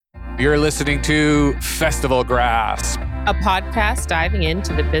You're listening to Festival Grasp, a podcast diving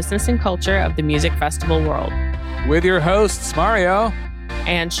into the business and culture of the music festival world. With your hosts, Mario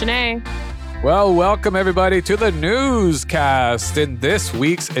and Shanae. Well, welcome everybody to the newscast in this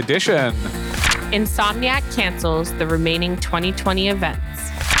week's edition. Insomniac cancels the remaining 2020 events.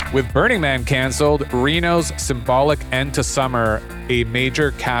 With Burning Man canceled, Reno's symbolic end to summer, a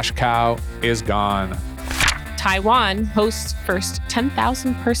major cash cow is gone. Taiwan hosts first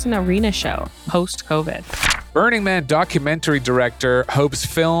 10,000 person arena show post-COVID. Burning Man documentary director hopes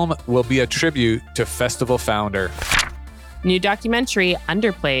film will be a tribute to festival founder. New documentary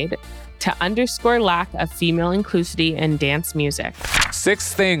Underplayed to underscore lack of female inclusivity in dance music.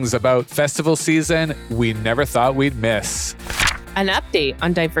 6 things about festival season we never thought we'd miss. An update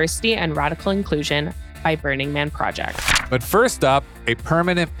on diversity and radical inclusion by Burning Man Project. But first up, a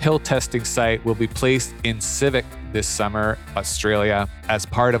permanent pill testing site will be placed in Civic this summer, Australia, as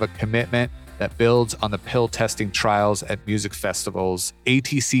part of a commitment that builds on the pill testing trials at music festivals.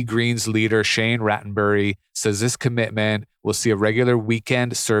 ATC Greens leader Shane Rattenbury says this commitment will see a regular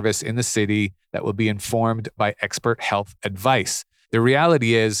weekend service in the city that will be informed by expert health advice. The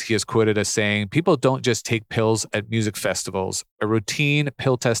reality is, he is quoted as saying, people don't just take pills at music festivals. A routine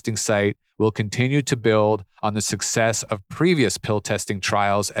pill testing site will continue to build on the success of previous pill testing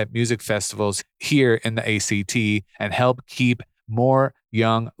trials at music festivals here in the ACT and help keep more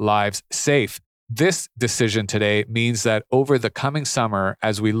young lives safe. This decision today means that over the coming summer,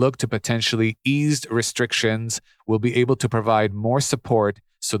 as we look to potentially eased restrictions, we'll be able to provide more support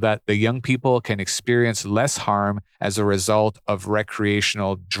so that the young people can experience less harm as a result of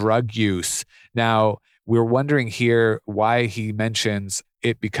recreational drug use. Now, we're wondering here why he mentions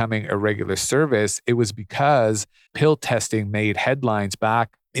it becoming a regular service. It was because pill testing made headlines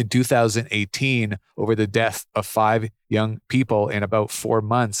back in 2018 over the death of 5 young people in about 4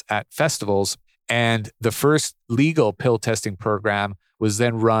 months at festivals. And the first legal pill testing program was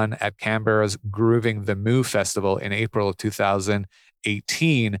then run at Canberra's Grooving the Moo Festival in April of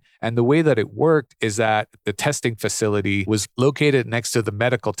 2018. And the way that it worked is that the testing facility was located next to the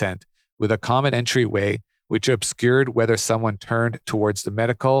medical tent with a common entryway, which obscured whether someone turned towards the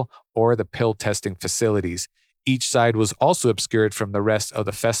medical or the pill testing facilities. Each side was also obscured from the rest of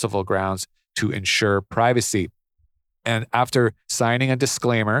the festival grounds to ensure privacy. And after signing a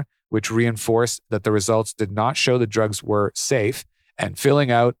disclaimer, which reinforced that the results did not show the drugs were safe, and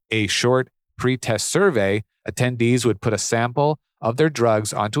filling out a short pre-test survey, attendees would put a sample of their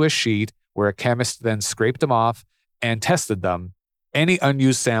drugs onto a sheet where a chemist then scraped them off and tested them. Any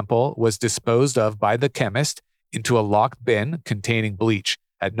unused sample was disposed of by the chemist into a locked bin containing bleach.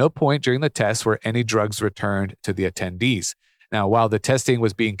 At no point during the test were any drugs returned to the attendees. Now, while the testing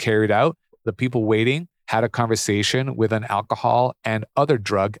was being carried out, the people waiting had a conversation with an alcohol and other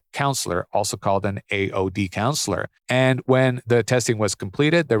drug counselor, also called an AOD counselor. And when the testing was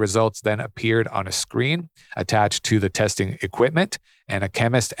completed, the results then appeared on a screen attached to the testing equipment, and a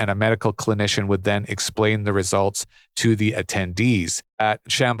chemist and a medical clinician would then explain the results to the attendees. At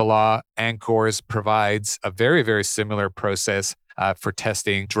Shambhala, Anchors provides a very, very similar process for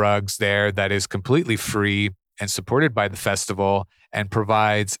testing drugs there that is completely free and supported by the festival and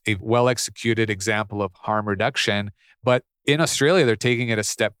provides a well-executed example of harm reduction. But in Australia, they're taking it a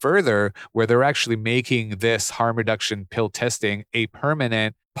step further where they're actually making this harm reduction pill testing a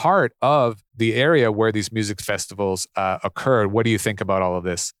permanent part of the area where these music festivals occurred. What do you think about all of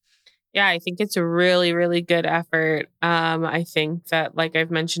this? Yeah, I think it's a really, really good effort. I think that, like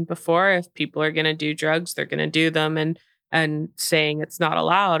I've mentioned before, if people are going to do drugs, they're going to do them. And saying it's not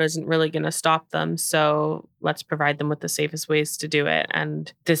allowed isn't really going to stop them. So let's provide them with the safest ways to do it.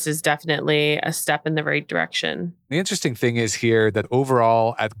 And this is definitely a step in the right direction. The interesting thing is here that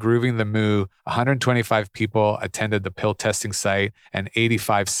overall at Grooving the Moo, 125 people attended the pill testing site and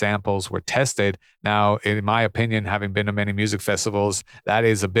 85 samples were tested. Now, in my opinion, having been to many music festivals, that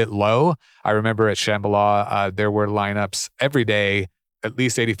is a bit low. I remember at Shambhala, there were lineups every day, at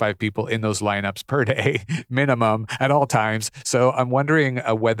least 85 people in those lineups per day, minimum at all times. So I'm wondering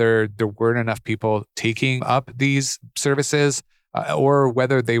whether there weren't enough people taking up these services or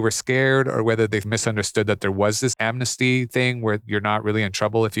whether they were scared or whether they've misunderstood that there was this amnesty thing where you're not really in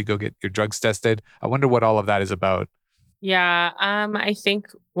trouble if you go get your drugs tested. I wonder what all of that is about. Yeah, I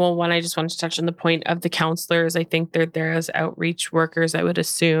think, one, I just wanted to touch on the point of the counselors. I think they're there as outreach workers, I would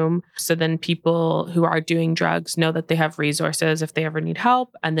assume. So then people who are doing drugs know that they have resources if they ever need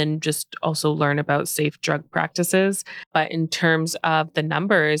help, and then just also learn about safe drug practices. But in terms of the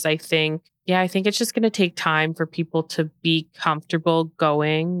numbers, I think it's just going to take time for people to be comfortable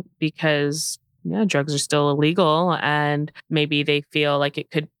going because drugs are still illegal and maybe they feel like it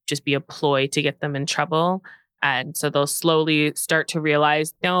could just be a ploy to get them in trouble. And so they'll slowly start to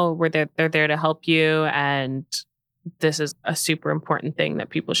realize, no, they're there to help you. And this is a super important thing that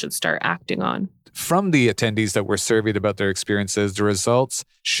people should start acting on. From the attendees that were surveyed about their experiences, the results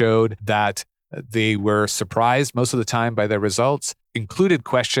showed that they were surprised most of the time by their results. Included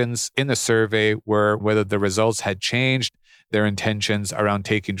questions in the survey were whether the results had changed their intentions around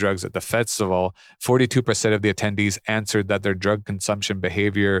taking drugs at the festival. 42% of the attendees answered that their drug consumption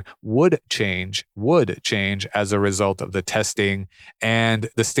behavior would change as a result of the testing. And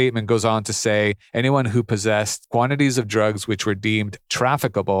the statement goes on to say, anyone who possessed quantities of drugs which were deemed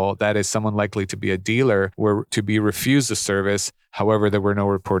trafficable, that is, someone likely to be a dealer, were to be refused the service. However, there were no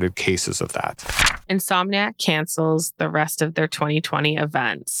reported cases of that. Insomniac cancels the rest of their 2020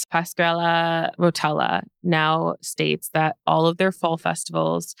 events. Pasquale Rotella now states that all of their fall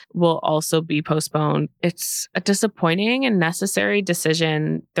festivals will also be postponed. It's a disappointing and necessary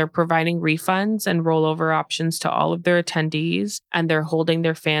decision. They're providing refunds and rollover options to all of their attendees, and they're holding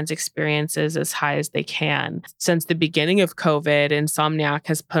their fans' experiences as high as they can. Since the beginning of COVID, Insomniac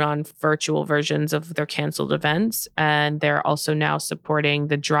has put on virtual versions of their canceled events, and they're also now supporting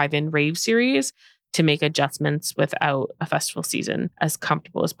the Drive-In Rave series to make adjustments without a festival season as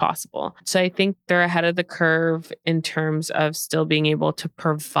comfortable as possible. So I think they're ahead of the curve in terms of still being able to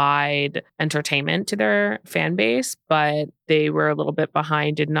provide entertainment to their fan base, but they were a little bit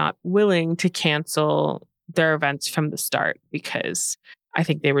behind and not willing to cancel their events from the start, because I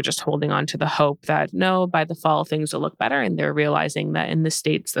think they were just holding on to the hope that no, by the fall, things will look better. And they're realizing that in the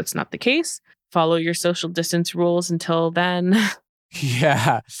States, that's not the case. Follow your social distance rules until then.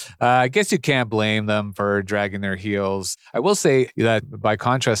 Yeah, I guess you can't blame them for dragging their heels. I will say that by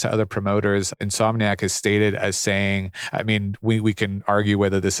contrast to other promoters, Insomniac is stated as saying, I mean, we can argue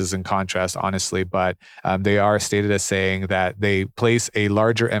whether this is in contrast, honestly, but they are stated as saying that they place a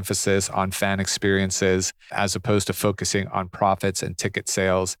larger emphasis on fan experiences as opposed to focusing on profits and ticket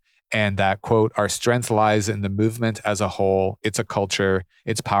sales. And that, quote, our strength lies in the movement as a whole. It's a culture.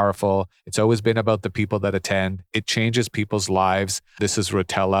 It's powerful. It's always been about the people that attend. It changes people's lives. This is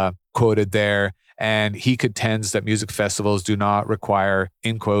Rotella quoted there. And he contends that music festivals do not require,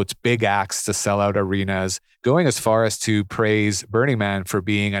 in quotes, big acts to sell out arenas, going as far as to praise Burning Man for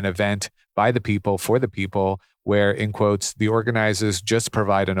being an event by the people, for the people, where, in quotes, the organizers just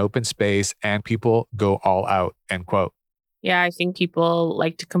provide an open space and people go all out, end quote. Yeah, I think people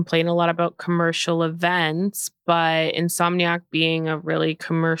like to complain a lot about commercial events, but Insomniac being a really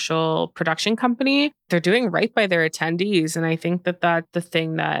commercial production company, they're doing right by their attendees. And I think that that's the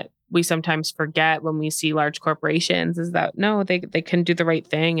thing that we sometimes forget when we see large corporations is that, no, they can do the right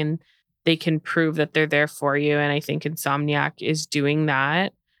thing and they can prove that they're there for you. And I think Insomniac is doing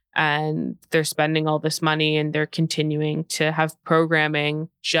that. And they're spending all this money and they're continuing to have programming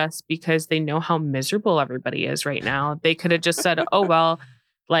just because they know how miserable everybody is right now. They could have just said, oh, well,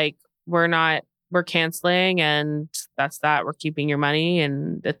 like, we're canceling and that's that. We're keeping your money.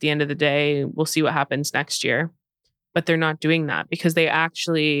 And at the end of the day, we'll see what happens next year. But they're not doing that because they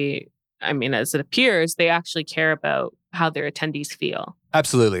actually, I mean, as it appears, they actually care about how their attendees feel.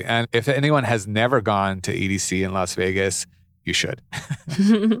 Absolutely. And if anyone has never gone to EDC in Las Vegas, you should.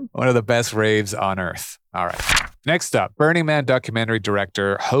 One of the best raves on earth. All right. Next up, Burning Man documentary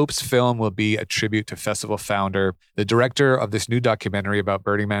director hopes film will be a tribute to festival founder. The director of this new documentary about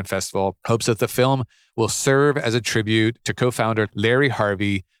Burning Man Festival hopes that the film will serve as a tribute to co-founder Larry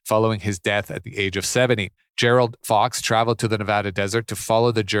Harvey following his death at the age of 70. Gerald Fox traveled to the Nevada desert to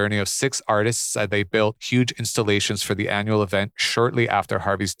follow the journey of 6 artists as they built huge installations for the annual event shortly after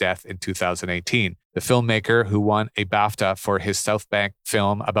Harvey's death in 2018. The filmmaker, who won a BAFTA for his South Bank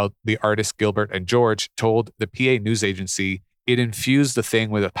film about the artists Gilbert and George, told the PA news agency, it infused the thing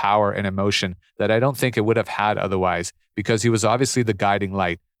with a power and emotion that I don't think it would have had otherwise, because he was obviously the guiding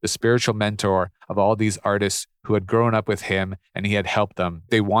light, the spiritual mentor of all these artists who had grown up with him and he had helped them.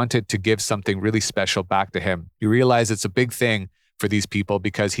 They wanted to give something really special back to him. You realize it's a big thing for these people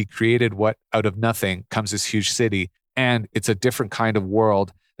because he created what out of nothing comes this huge city. And it's a different kind of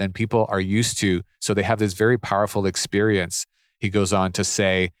world than people are used to. So they have this very powerful experience. He goes on to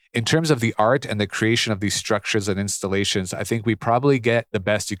say, in terms of the art and the creation of these structures and installations, I think we probably get the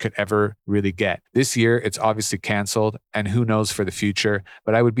best you could ever really get. This year, it's obviously canceled, and who knows for the future,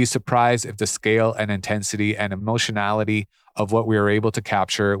 but I would be surprised if the scale and intensity and emotionality of what we were able to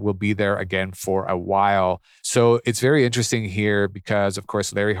capture will be there again for a while. So it's very interesting here because, of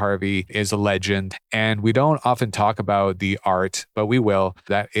course, Larry Harvey is a legend, and we don't often talk about the art, but we will,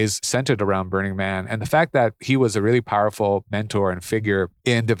 that is centered around Burning Man. And the fact that he was a really powerful mentor and figure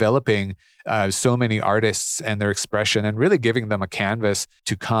in developing so many artists and their expression, and really giving them a canvas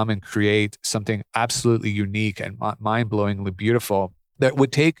to come and create something absolutely unique and mind-blowingly beautiful that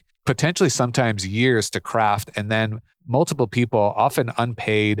would take potentially sometimes years to craft, and then multiple people, often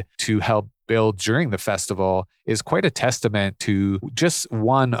unpaid, to help build during the festival is quite a testament to just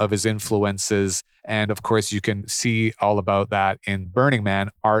one of his influences. And of course, you can see all about that in Burning Man,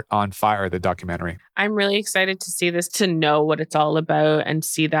 Art on Fire, the documentary. I'm really excited to see this, to know what it's all about and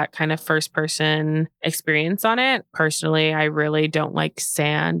see that kind of first person experience on it. Personally, I really don't like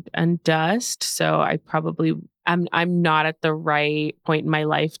sand and dust. So I'm not at the right point in my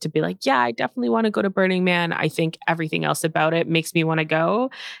life to be like, yeah, I definitely want to go to Burning Man. I think everything else about it makes me want to go.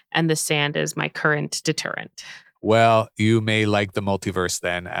 And the sand is my current deterrent. Well, you may like the multiverse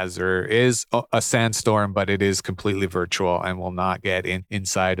then, as there is a sandstorm, but it is completely virtual and will not get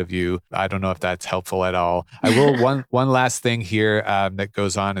inside of you. I don't know if that's helpful at all. I will one last thing here that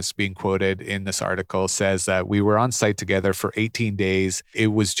goes on, is being quoted in this article, says that we were on site together for 18 days.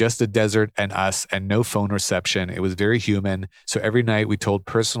 It was just a desert and us, and no phone reception. It was very human. So every night we told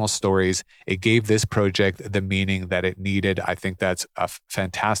personal stories. It gave this project the meaning that it needed. I think that's a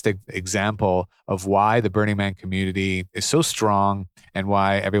fantastic example of why the Burning Man community is so strong and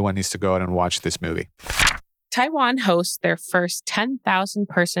why everyone needs to go out and watch this movie. Taiwan hosts their first 10,000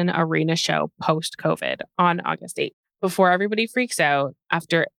 person arena show post-COVID on August 8th. Before everybody freaks out,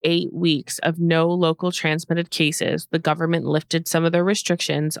 after 8 weeks of no local transmitted cases, the government lifted some of their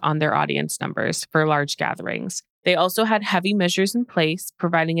restrictions on their audience numbers for large gatherings. They also had heavy measures in place,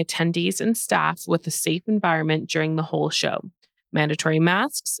 providing attendees and staff with a safe environment during the whole show. Mandatory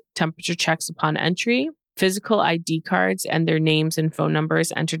masks, temperature checks upon entry, physical ID cards, and their names and phone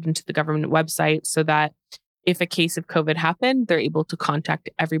numbers entered into the government website so that if a case of COVID happened, they're able to contact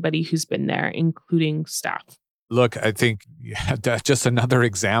everybody who's been there, including staff. Look, I think that's just another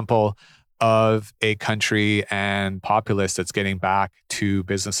example of a country and populace that's getting back to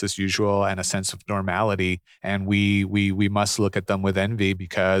business as usual and a sense of normality. And we must look at them with envy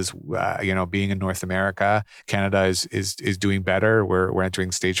because, being in North America, Canada is doing better. We're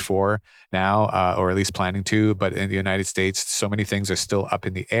entering stage 4 now, or at least planning to. But in the United States, so many things are still up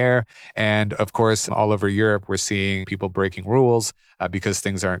in the air. And of course, all over Europe, we're seeing people breaking rules because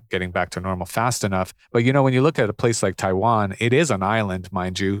things aren't getting back to normal fast enough. But, when you look at a place like Taiwan, it is an island,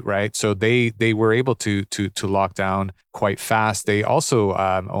 mind you, right? So they were able to lock down quite fast. They also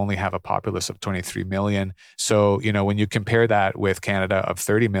only have a populace of 23 million. So, when you compare that with Canada of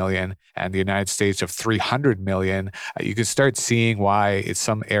 30 million and the United States of 300 million, you can start seeing why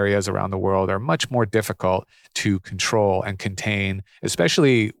some areas around the world are much more difficult to control and contain,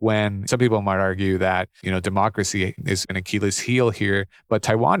 especially when some people might argue that, democracy is an Achilles heel here, but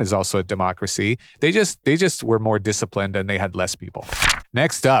Taiwan is also a democracy. They just were more disciplined and they had less people.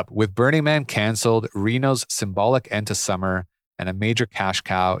 Next up, with Burning Man canceled, Reno's symbolic end to summer and a major cash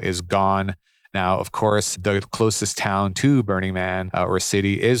cow is gone. Now, of course, the closest town to Burning Man or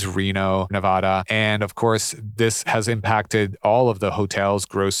city is Reno, Nevada. And of course, this has impacted all of the hotels,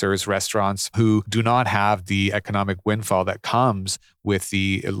 grocers, restaurants who do not have the economic windfall that comes with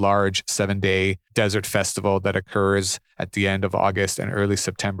the large 7-day desert festival that occurs at the end of August and early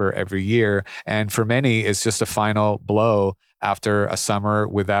September every year. And for many, it's just a final blow after a summer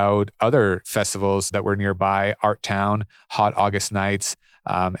without other festivals that were nearby, Art Town, Hot August Nights,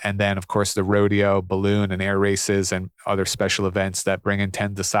 and then, of course, the rodeo, balloon, and air races, and other special events that bring in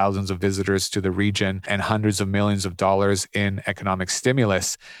tens of thousands of visitors to the region and hundreds of millions of dollars in economic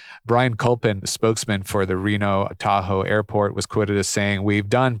stimulus. Brian Culpin, spokesman for the Reno Tahoe Airport, was quoted as saying, "We've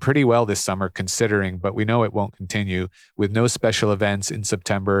done pretty well this summer considering, but we know it won't continue. With no special events in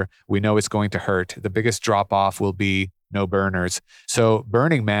September, we know it's going to hurt. The biggest drop-off will be no burners." So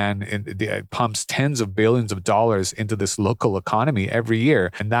Burning Man pumps tens of billions of dollars into this local economy every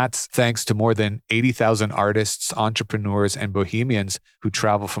year. And that's thanks to more than 80,000 artists, entrepreneurs, and bohemians who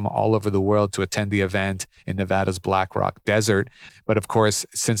travel from all over the world to attend the event in Nevada's Black Rock Desert. But of course,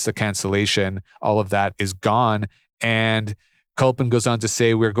 since the cancellation, all of that is gone. And Culpin goes on to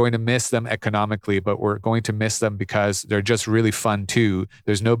say, "We're going to miss them economically, but we're going to miss them because they're just really fun too.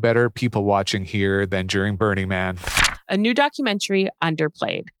 There's no better people watching here than during Burning Man." A new documentary,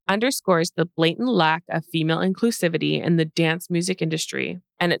 Underplayed, underscores the blatant lack of female inclusivity in the dance music industry,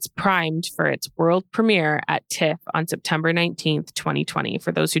 and it's primed for its world premiere at TIFF on September 19th, 2020.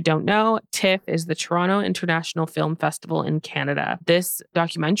 For those who don't know, TIFF is the Toronto International Film Festival in Canada. This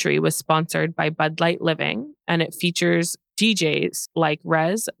documentary was sponsored by Bud Light Living, and it features DJs like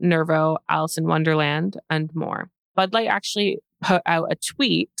Rez, Nervo, Alice in Wonderland, and more. Bud Light actually put out a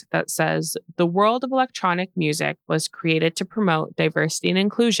tweet that says, "The world of electronic music was created to promote diversity and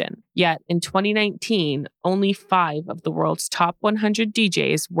inclusion. Yet in 2019, only 5 of the world's top 100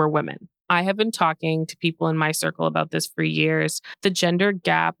 DJs were women." I have been talking to people in my circle about this for years. The gender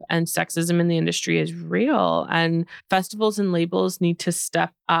gap and sexism in the industry is real, and festivals and labels need to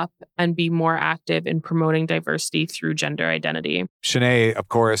step up and be more active in promoting diversity through gender identity. Shanae, of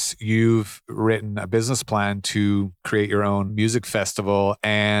course, you've written a business plan to create your own music festival,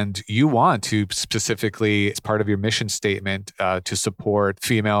 and you want to specifically, as part of your mission statement, to support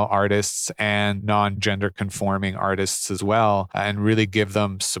female artists and non-gender conforming artists as well, and really give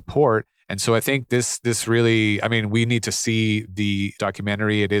them support. And so I think this really, I mean, we need to see the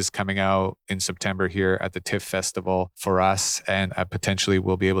documentary. It is coming out in September here at the TIFF Festival for us, and potentially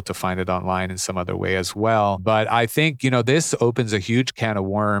we'll be able to find it online in some other way as well. But I think, this opens a huge can of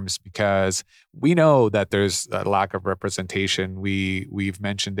worms, because we know that there's a lack of representation. We've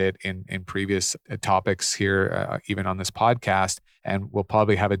mentioned it in previous topics here, even on this podcast, and we'll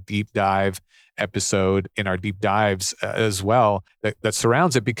probably have a deep dive episode in our deep dives as well that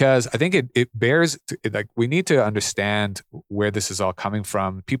surrounds it, because I think it bears, like, we need to understand where this is all coming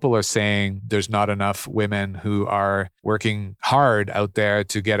from. People are saying there's not enough women who are working hard out there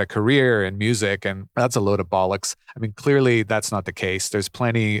to get a career in music, and that's a load of bollocks. I mean, clearly that's not the case. There's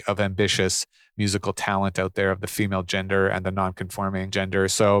plenty of ambitious musical talent out there of the female gender and the non-conforming gender.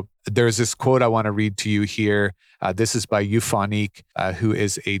 So there's this quote I want to read to you here. This is by Euphonique, who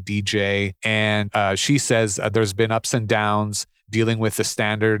is a DJ. And she says, there's been ups and downs dealing with the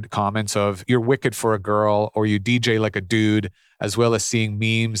standard comments of "you're wicked for a girl" or "you DJ like a dude," as well as seeing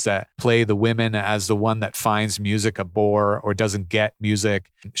memes that play the women as the one that finds music a bore or doesn't get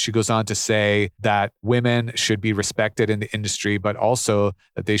music. She goes on to say that women should be respected in the industry, but also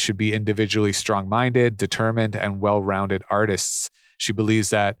that they should be individually strong-minded, determined, and well-rounded artists. She believes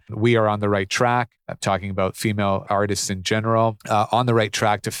that we are on the right track, talking about female artists in general, on the right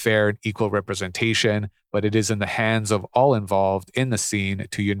track to fair and equal representation, but it is in the hands of all involved in the scene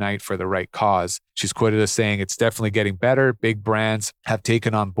to unite for the right cause. She's quoted as saying, "It's definitely getting better. Big brands have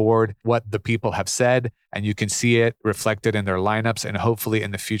taken on board what the people have said, and you can see it reflected in their lineups and hopefully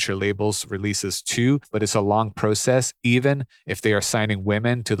in the future labels releases too. But it's a long process. Even if they are signing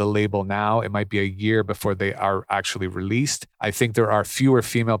women to the label now, it might be a year before they are actually released. I think there are fewer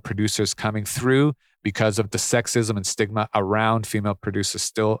female producers coming through because of the sexism and stigma around female producers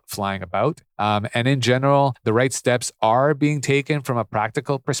still flying about. And in general, the right steps are being taken from a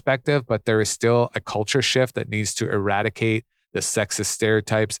practical perspective, but there is still a culture shift that needs to eradicate the sexist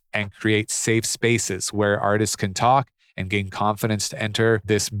stereotypes and create safe spaces where artists can talk and gain confidence to enter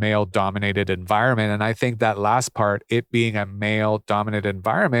this male-dominated environment." And I think that last part, it being a male-dominated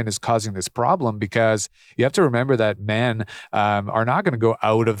environment, is causing this problem, because you have to remember that men are not going to go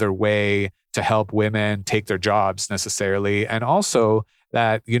out of their way to help women take their jobs necessarily. And also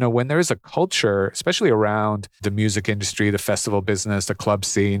that, when there's a culture, especially around the music industry, the festival business, the club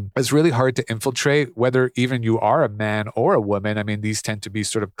scene, it's really hard to infiltrate, whether even you are a man or a woman. I mean, these tend to be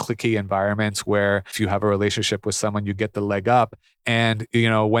sort of cliquey environments where if you have a relationship with someone, you get the leg up. And,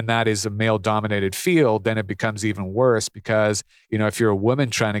 when that is a male-dominated field, then it becomes even worse, because, if you're a woman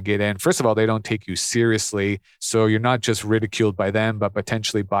trying to get in, first of all, they don't take you seriously. So you're not just ridiculed by them, but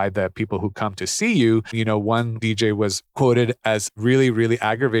potentially by the people who come to see you. One DJ was quoted as really, really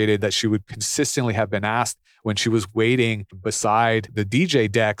aggravated that she would consistently have been asked when she was waiting beside the DJ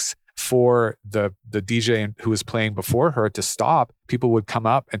decks for the DJ who was playing before her to stop. People would come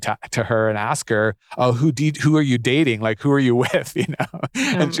up and to her and ask her, "Oh, who are you dating? Like, who are you with?"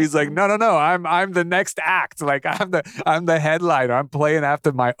 And she's like, "No, I'm the next act. Like, I'm the headliner. I'm playing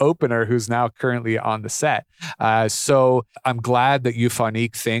after my opener, who's now currently on the set." So I'm glad that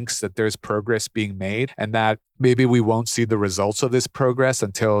Euphonique thinks that there's progress being made, and that maybe we won't see the results of this progress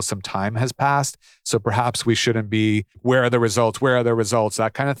until some time has passed. So perhaps we shouldn't be, where are the results? Where are the results?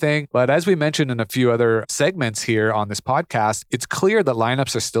 That kind of thing. But as we mentioned in a few other segments here on this podcast, it's clear that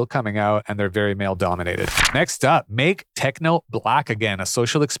lineups are still coming out and they're very male dominated. Next up, make techno black again. A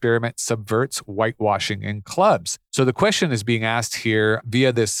social experiment subverts whitewashing in clubs. So the question is being asked here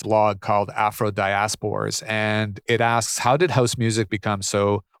via this blog called Afro Diasporas. And it asks, how did house music become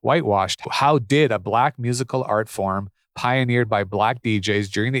so whitewashed? How did a black musical art form pioneered by black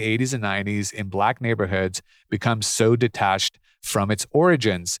DJs during the 80s and 90s in black neighborhoods become so detached from its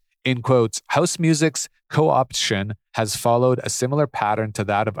origins? In quotes, house music's co-option has followed a similar pattern to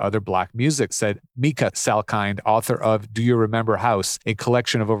that of other black music, said Mika Salkind, author of Do You Remember House, a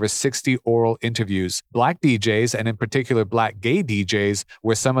collection of over 60 oral interviews. Black DJs, and in particular black gay DJs,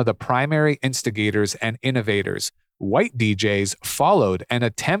 were some of the primary instigators and innovators. white DJs followed and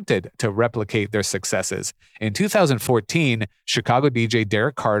attempted to replicate their successes. In 2014, Chicago DJ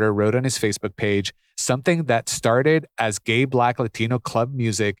Derek Carter wrote on his Facebook page, "Something that started as gay Black Latino club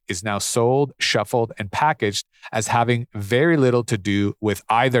music is now sold, shuffled, and packaged as having very little to do with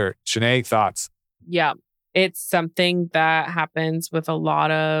either." Shanae, thoughts? Yeah. It's something that happens with a lot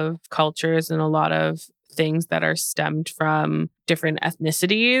of cultures and a lot of things that are stemmed from different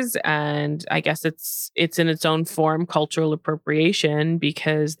ethnicities. And I guess it's in its own form cultural appropriation,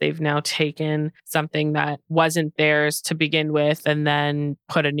 because they've now taken something that wasn't theirs to begin with and then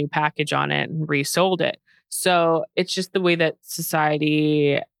put a new package on it and resold it. So it's just the way that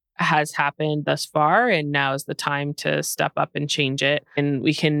society has happened thus far, and now is the time to step up and change it. And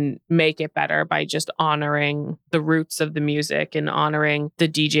we can make it better by just honoring the roots of the music and honoring the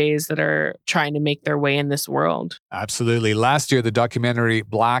DJs that are trying to make their way in this world. Absolutely. Last year, the documentary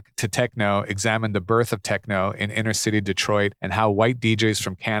Black to Techno examined the birth of techno in inner city Detroit and how white DJs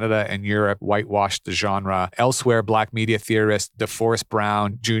from Canada and Europe whitewashed the genre. Elsewhere, Black media theorist DeForest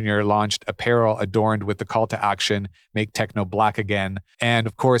Brown Jr. launched apparel adorned with the call to action, "Make Techno Black Again." And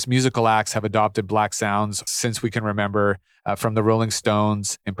of course, musical acts have adopted Black sounds since we can remember, from the Rolling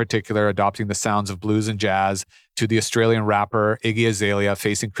Stones in particular adopting the sounds of blues and jazz, to the Australian rapper Iggy Azalea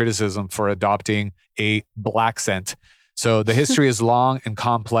facing criticism for adopting a black scent. So the history is long and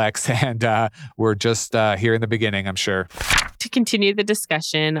complex, and we're just here in the beginning, I'm sure. To continue the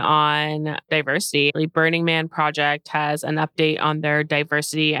discussion on diversity, the Burning Man Project has an update on their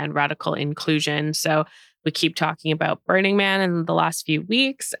diversity and radical inclusion. So we keep talking about Burning Man in the last few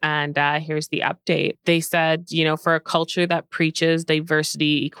weeks, and here's the update. They said, for a culture that preaches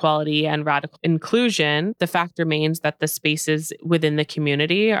diversity, equality, and radical inclusion, the fact remains that the spaces within the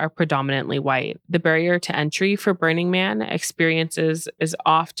community are predominantly white. The barrier to entry for Burning Man experiences is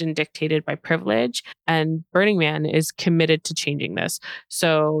often dictated by privilege, and Burning Man is committed to changing this.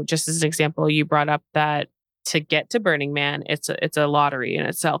 So just as an example, you brought up that to get to Burning Man, it's a lottery in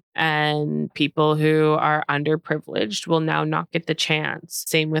itself. And people who are underprivileged will now not get the chance.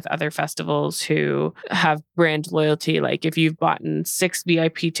 Same with other festivals who have brand loyalty. Like if you've bought 6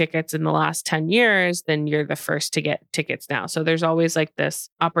 VIP tickets in the last 10 years, then you're the first to get tickets now. So there's always like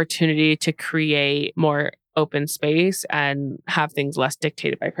this opportunity to create more open space and have things less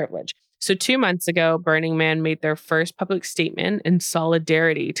dictated by privilege. So 2 months ago, Burning Man made their first public statement in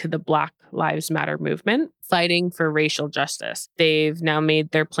solidarity to the Black Lives Matter movement, fighting for racial justice. They've now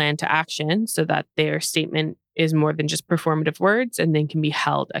made their plan to action so that their statement is more than just performative words and then can be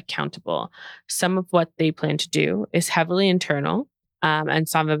held accountable. Some of what they plan to do is heavily internal, and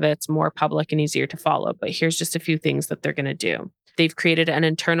some of it's more public and easier to follow. But here's just a few things that they're going to do. They've created an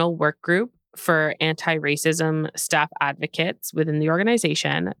internal work group for anti-racism staff advocates within the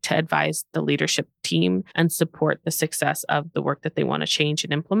organization to advise the leadership team and support the success of the work that they want to change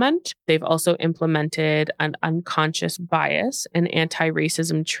and implement. They've also implemented an unconscious bias and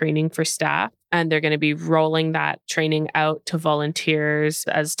anti-racism training for staff. And they're going to be rolling that training out to volunteers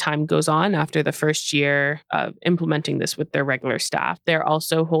as time goes on after the first year of implementing this with their regular staff. They're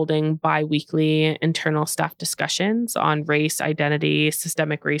also holding bi-weekly internal staff discussions on race, identity,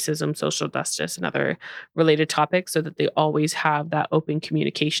 systemic racism, social justice, and other related topics so that they always have that open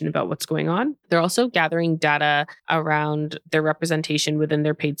communication about what's going on. They're also gathering data around their representation within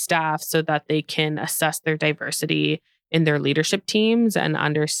their paid staff so that they can assess their diversity in their leadership teams and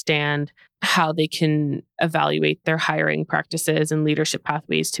understand how they can evaluate their hiring practices and leadership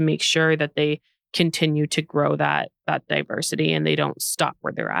pathways to make sure that they continue to grow that diversity and they don't stop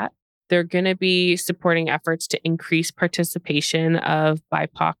where they're at. They're going to be supporting efforts to increase participation of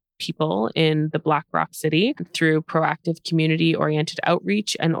BIPOC people in the Black Rock City through proactive community-oriented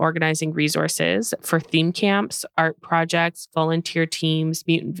outreach and organizing resources for theme camps, art projects, volunteer teams,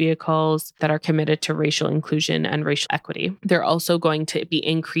 mutant vehicles that are committed to racial inclusion and racial equity. They're also going to be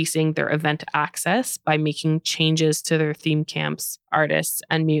increasing their event access by making changes to their theme camps, artists,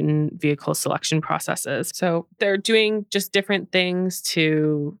 and mutant vehicle selection processes. So they're doing just different things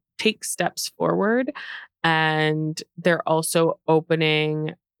to take steps forward. And they're also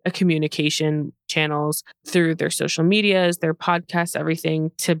opening a communication channels through their social medias, their podcasts,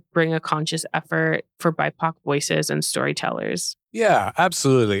 everything to bring a conscious effort for BIPOC voices and storytellers. Yeah,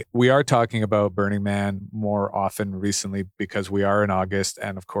 absolutely. We are talking about Burning Man more often recently because we are in August.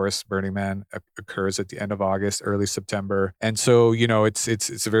 And of course, Burning Man occurs at the end of August, early September. And so, it's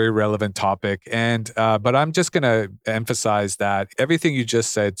a very relevant topic. And but I'm just going to emphasize that everything you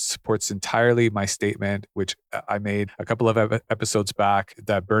just said supports entirely my statement, which I made a couple of episodes back,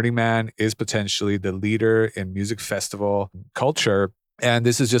 that Burning Man is potentially the leader in music festival culture. And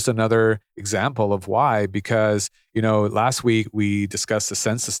this is just another example of why, because, last week we discussed the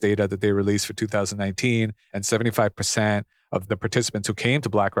census data that they released for 2019, and 75% of the participants who came to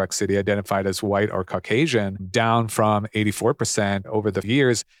Black Rock City identified as white or Caucasian, down from 84% over the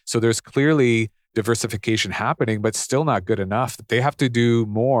years. So there's clearly diversification happening, but still not good enough. They have to do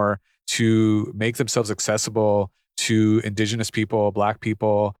more to make themselves accessible to Indigenous people, Black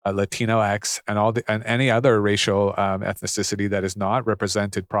people, Latinx, and any other racial ethnicity that is not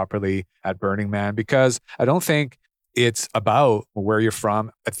represented properly at Burning Man. Because I don't think it's about where you're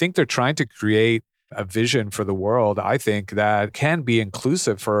from. I think they're trying to create a vision for the world, I think, that can be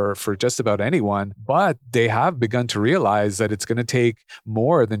inclusive for just about anyone. But they have begun to realize that it's going to take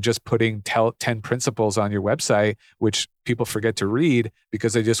more than just putting 10 principles on your website, which people forget to read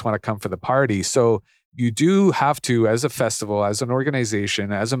because they just want to come for the party. So you do have to, as a festival, as an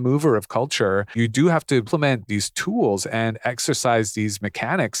organization, as a mover of culture, you do have to implement these tools and exercise these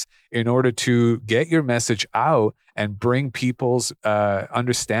mechanics in order to get your message out and bring people's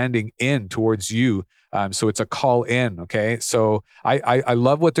understanding in towards you. So it's a call in, okay? So I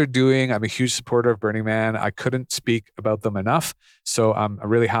love what they're doing. I'm a huge supporter of Burning Man. I couldn't speak about them enough. So I'm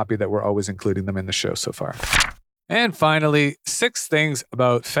really happy that we're always including them in the show so far. And finally, 6 things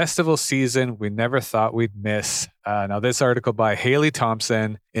about festival season we never thought we'd miss. Now, this article by Haley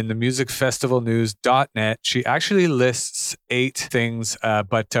Thompson in the musicfestivalnews.net, she actually lists 8 things,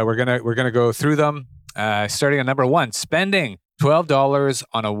 but we're gonna go through them. Starting at number 1, spending $12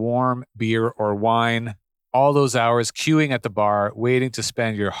 on a warm beer or wine. All those hours queuing at the bar, waiting to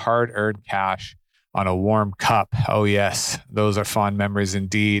spend your hard-earned cash on a warm cup. Oh yes, those are fond memories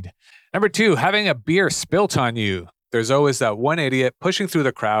indeed. Number 2, having a beer spilt on you. There's always that one idiot pushing through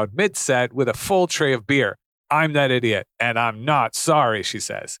the crowd mid-set with a full tray of beer. I'm that idiot, and I'm not sorry, she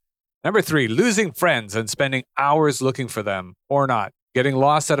says. Number 3, losing friends and spending hours looking for them, or not. Getting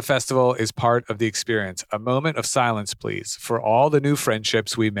lost at a festival is part of the experience. A moment of silence, please, for all the new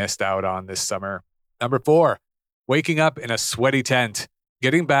friendships we missed out on this summer. Number 4, waking up in a sweaty tent.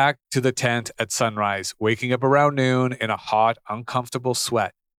 Getting back to the tent at sunrise. Waking up around noon in a hot, uncomfortable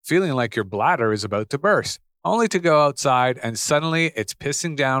sweat. Feeling like your bladder is about to burst, only to go outside and suddenly it's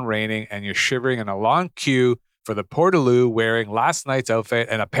pissing down raining and you're shivering in a long queue for the Portaloo wearing last night's outfit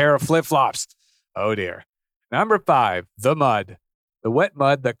and a pair of flip-flops. Oh dear. Number 5, the mud. The wet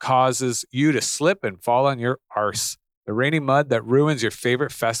mud that causes you to slip and fall on your arse. The rainy mud that ruins your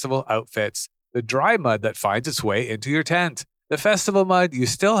favorite festival outfits. The dry mud that finds its way into your tent. The festival mud you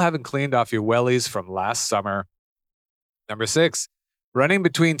still haven't cleaned off your wellies from last summer. Number 6, running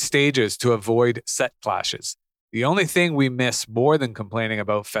between stages to avoid set clashes. The only thing we miss more than complaining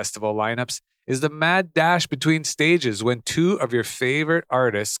about festival lineups is the mad dash between stages when 2 of your favorite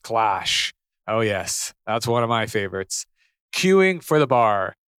artists clash. Oh yes, that's one of my favorites. Queuing for the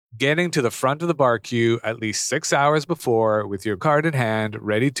bar. Getting to the front of the bar queue at least 6 hours before with your card in hand,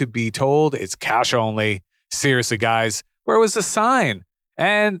 ready to be told it's cash only. Seriously, guys, where was the sign?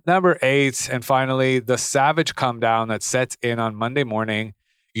 And number 8, and finally, the savage come down that sets in on Monday morning.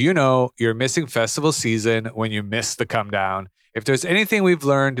 You know you're missing festival season when you miss the come down. If there's anything we've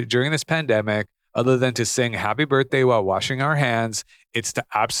learned during this pandemic, other than to sing happy birthday while washing our hands, it's to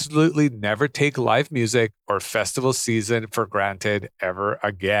absolutely never take live music or festival season for granted ever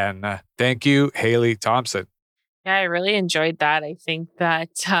again. Thank you, Haley Thompson. Yeah, I really enjoyed that. I think that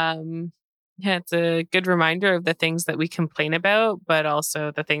it's a good reminder of the things that we complain about, but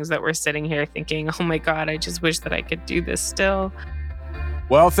also the things that we're sitting here thinking, oh my God, I just wish that I could do this still.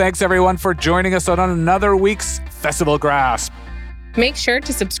 Well, thanks everyone for joining us on another week's Festival Grasp. Make sure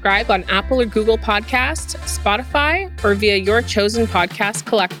to subscribe on Apple or Google Podcasts, Spotify, or via your chosen podcast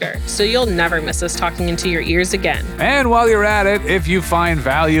collector, so you'll never miss us talking into your ears again. And while you're at it, if you find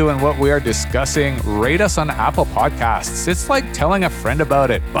value in what we are discussing, rate us on Apple Podcasts. It's like telling a friend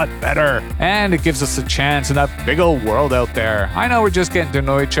about it, but better. And it gives us a chance in that big old world out there. I know we're just getting to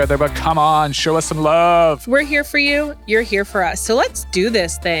know each other, but come on, show us some love. We're here for you. You're here for us. So let's do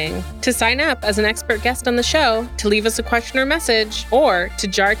this thing. To sign up as an expert guest on the show, to leave us a question or message, or to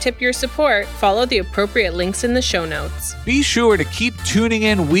jar tip your support, follow the appropriate links in the show notes. Be sure to keep tuning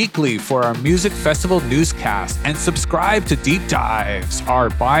in weekly for our Music Festival newscast and subscribe to Deep Dives,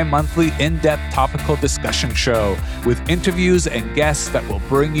 our bi-monthly in-depth topical discussion show with interviews and guests that will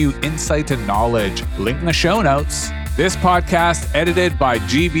bring you insight and knowledge. Link in the show notes. This podcast edited by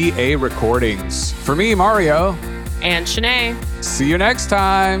GBA Recordings. For me, Mario. And Shanae. See you next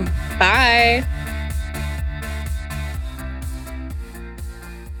time. Bye.